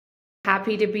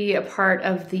happy to be a part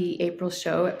of the April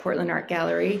show at Portland Art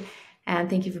Gallery, and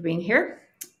thank you for being here.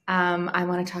 I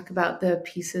want to talk about the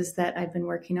pieces that I've been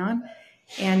working on,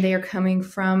 and they are coming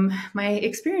from my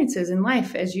experiences in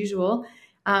life, as usual.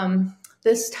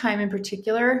 This time in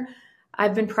particular,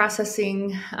 I've been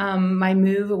processing my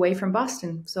move away from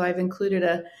Boston. So I've included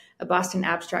a Boston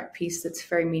abstract piece that's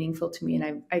very meaningful to me,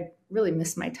 and I really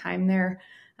miss my time there.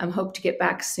 I hope to get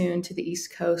back soon to the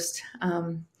East Coast.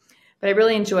 But I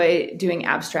really enjoy doing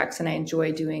abstracts, and I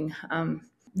enjoy doing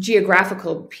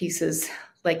geographical pieces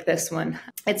like this one.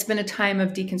 It's been a time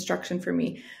of deconstruction for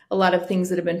me. A lot of things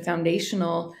that have been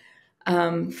foundational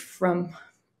from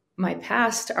my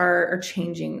past are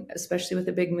changing, especially with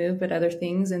the big move, but other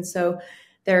things. And so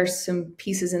there are some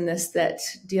pieces in this that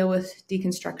deal with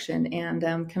deconstruction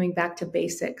and coming back to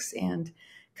basics and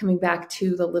coming back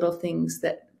to the little things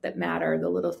that matter, the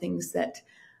little things that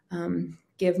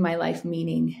give my life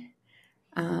meaning.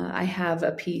 I have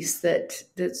a piece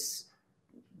that's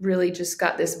really just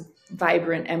got this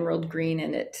vibrant emerald green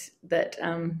in it that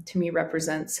to me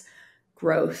represents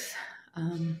growth.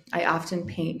 I often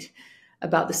paint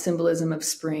about the symbolism of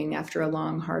spring after a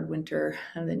long, hard winter.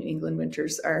 The New England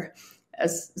winters are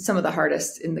some of the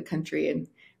hardest in the country and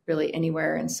really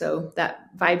anywhere. And so that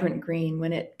vibrant green,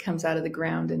 when it comes out of the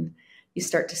ground and you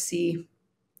start to see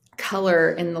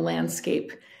color in the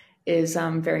landscape, is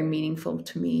very meaningful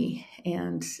to me,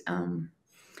 and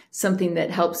something that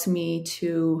helps me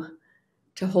to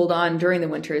hold on during the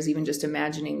winter is even just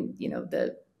imagining,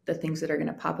 the things that are going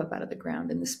to pop up out of the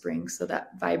ground in the spring. So that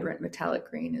vibrant metallic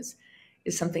green is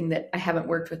something that I haven't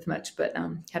worked with much, but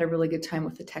had a really good time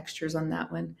with the textures on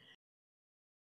that one.